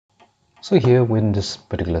So here in this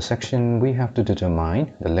particular section, we have to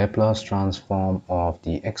determine the Laplace transform of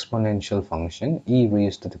the exponential function e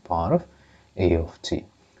raised to the power of a of t.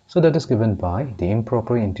 So that is given by the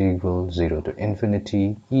improper integral 0 to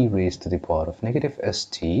infinity e raised to the power of negative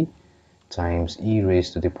st times e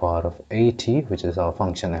raised to the power of at, which is our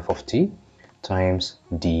function f of t, times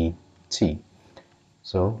dt.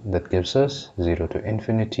 So that gives us 0 to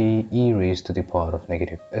infinity e raised to the power of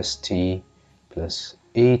negative st plus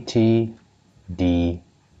at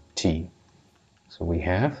dt. So we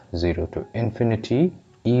have 0 to infinity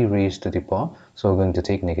e raised to the power. So we're going to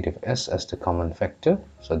take negative s as the common factor.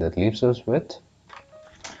 So that leaves us with,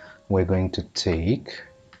 we're going to take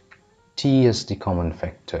t as the common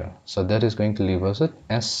factor. So that is going to leave us at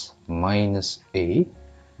s minus a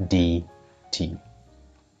dt.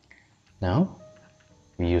 Now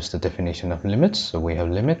we use the definition of limits. So we have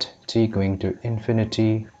limit t going to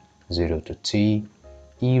infinity 0 to t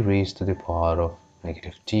e raised to the power of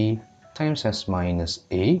negative t times s minus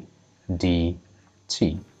a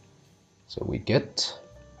dt. So we get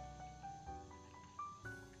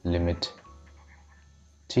limit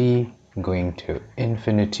t going to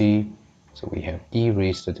infinity. So we have e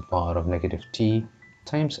raised to the power of negative t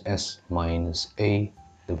times s minus a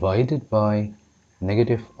divided by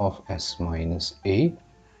negative of s minus a,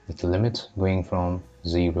 with the limit going from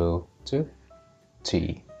 0 to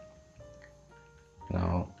t.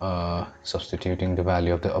 Now substituting the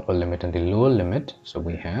value of the upper limit and the lower limit, so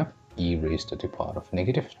we have e raised to the power of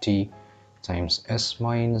negative t times s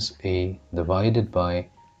minus a divided by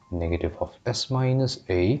negative of s minus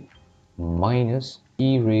a minus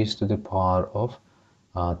e raised to the power of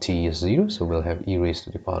t is 0, so we'll have e raised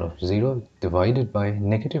to the power of 0 divided by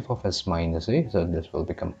negative of s minus a, so this will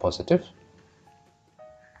become positive.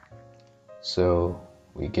 So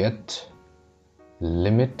we get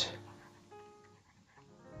limit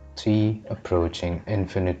t approaching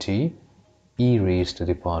infinity e raised to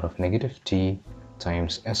the power of negative t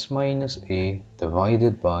times s minus a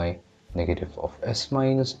divided by negative of s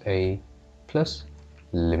minus a plus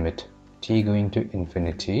limit t going to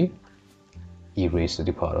infinity e raised to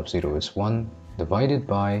the power of 0 is 1 divided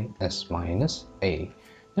by s minus a.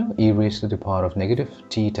 Now e raised to the power of negative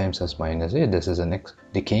t times s minus a, this is a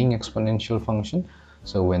decaying exponential function.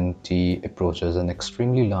 So when t approaches an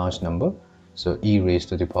extremely large number, so e raised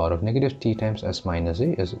to the power of negative t times s minus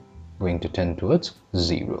a is going to tend towards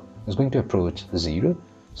 0. It's going to approach 0.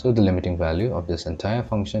 So the limiting value of this entire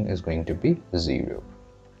function is going to be 0.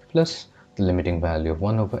 Plus the limiting value of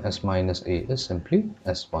 1 over s minus a is simply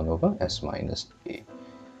s1 over s minus a.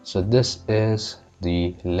 So this is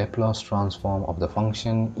the Laplace transform of the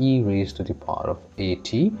function e raised to the power of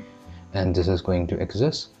at, and this is going to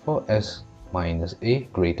exist for s minus a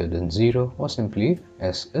greater than 0 or simply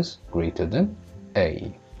s is greater than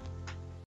a.